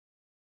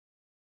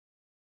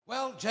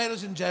Well,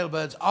 jailers and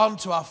jailbirds, on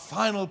to our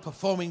final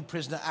performing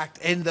prisoner act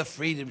in the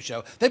Freedom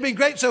Show. They've been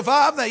great so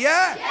far, haven't they,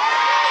 yeah?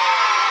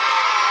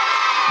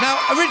 Now,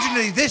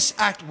 originally, this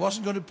act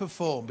wasn't going to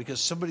perform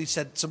because somebody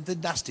said something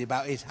nasty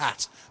about his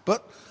hat.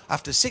 But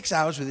after 6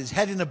 hours with his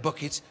head in a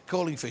bucket,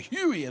 calling for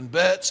Huey and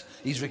Bert,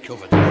 he's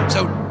recovered.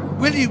 So,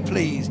 will you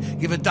please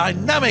give a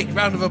dynamic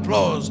round of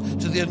applause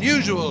to the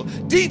unusual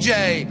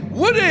DJ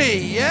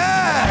Woody,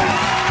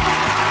 yeah?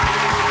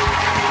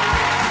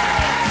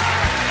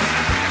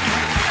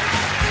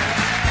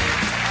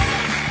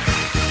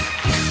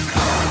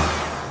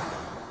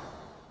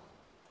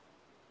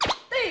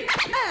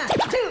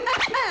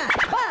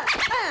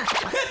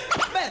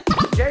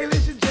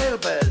 Jailers and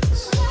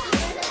jailbirds, the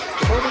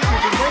moment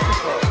you've been waiting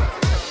for.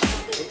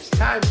 It's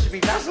time to be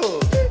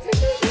dazzled.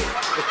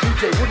 The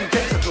DJ Woody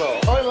takes the floor.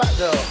 Oil that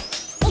door.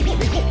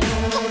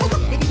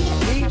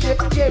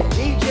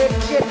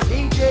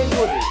 DJ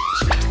Woody.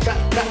 Scratch it.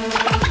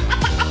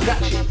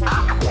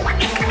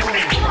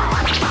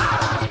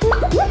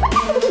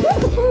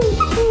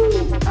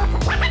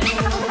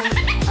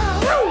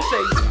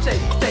 Say,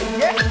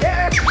 yeah.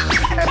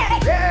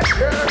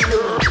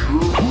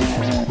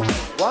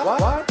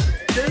 One,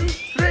 two,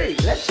 three.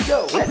 Let's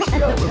go.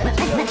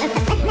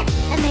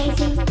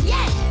 Amazing.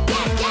 Yes.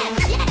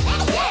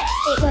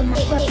 It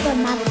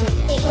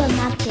was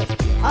magic.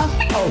 I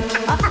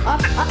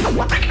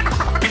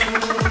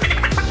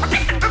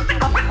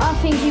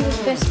think he was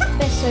best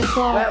so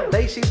far. Well,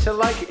 they seem to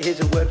like it. Here's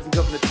a word from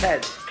Governor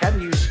Ted.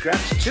 Can you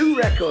scratch 2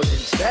 records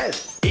instead?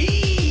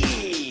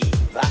 Eee!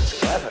 That's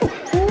clever.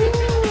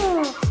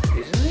 Ooh.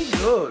 Isn't he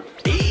good?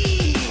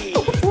 Eee!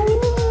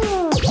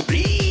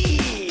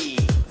 Eee!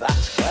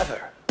 That's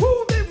clever.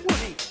 Woo, then,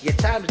 Woody. Your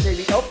time's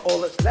nearly up.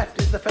 All that's left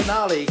is the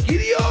finale.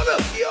 Giddy on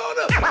up.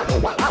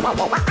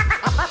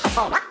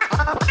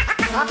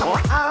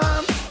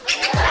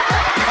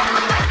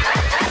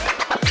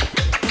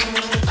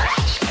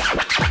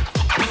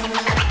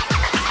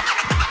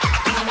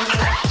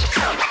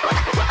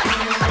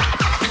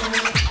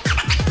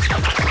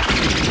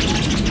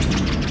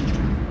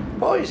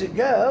 Boys and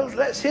girls,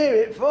 let's hear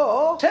it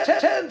for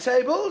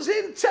Turntables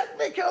in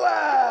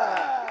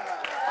Technicolor.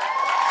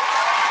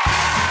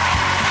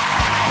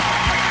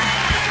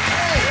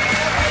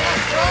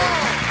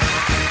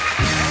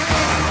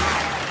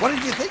 What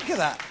did you think of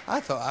that? I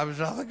thought I was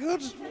rather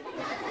good.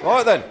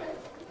 Right then,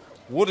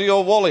 Woody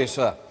or Wally,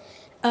 sir?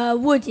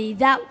 Woody,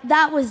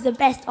 that was the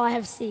best I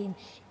have seen.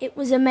 It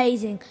was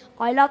amazing.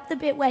 I loved the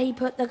bit where he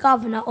put the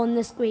governor on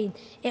the screen.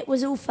 It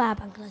was all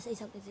fab. And can I say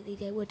something to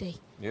DJ Woody?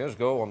 Yes,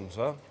 go on,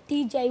 sir.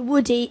 DJ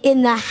Woody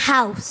in the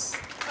house.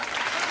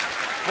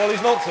 Well,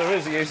 he's not, sir,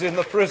 is he? He's in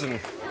the prison.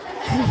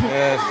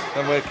 Yes,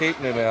 and we're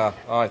keeping him here,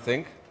 I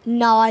think.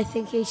 No, I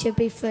think he should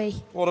be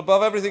free. What,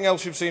 above everything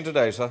else you've seen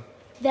today, sir?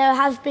 There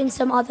have been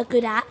some other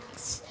good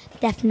acts,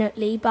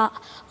 definitely, but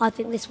I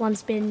think this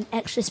one's been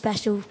extra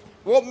special.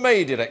 What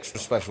made it extra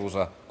special,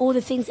 sir? All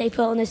the things they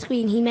put on the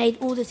screen. He made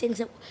all the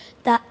things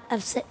that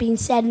have been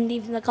said, and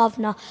even the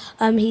governor,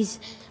 he's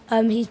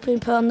been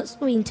put on the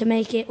screen to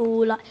make it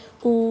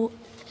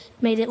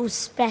made it all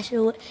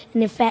special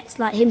and effects,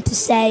 like him to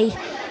say,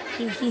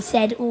 he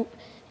said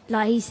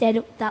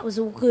that was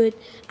all good,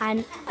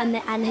 and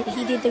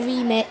he did the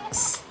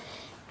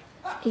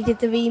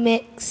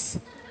remix.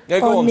 Yeah,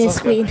 go on, the sir.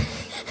 screen.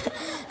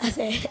 That's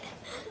it.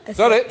 Is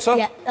that it, sir?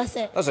 Yeah, that's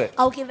it. That's it?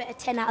 I'll give it a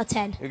 10 out of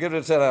 10. You give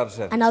it a 10 out of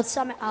 10? And I'll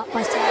sum it up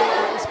by saying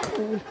that was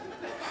cool.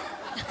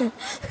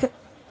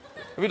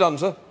 Have you done,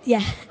 sir?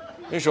 Yeah.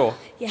 You sure?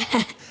 Yeah.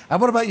 And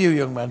what about you,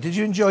 young man? Did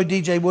you enjoy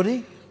DJ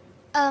Woody?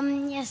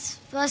 Yes.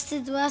 First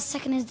is the worst,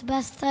 second is the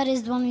best, third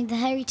is the one with the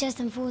hairy chest,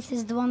 and fourth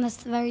is the one that's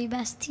the very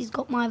best. He's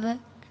got my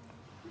vote.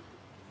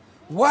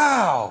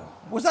 Wow!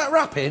 Was that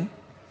rapping?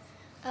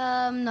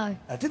 No.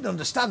 I didn't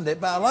understand it,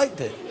 but I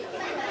liked it.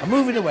 I'm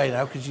moving away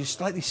now because you're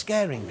slightly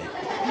scaring me.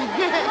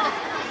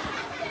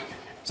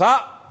 Sir,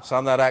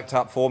 sum that act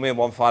up for me in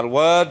one final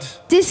word.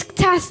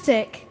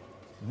 Disc-tastic.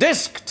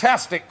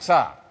 Disc-tastic,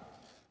 sir.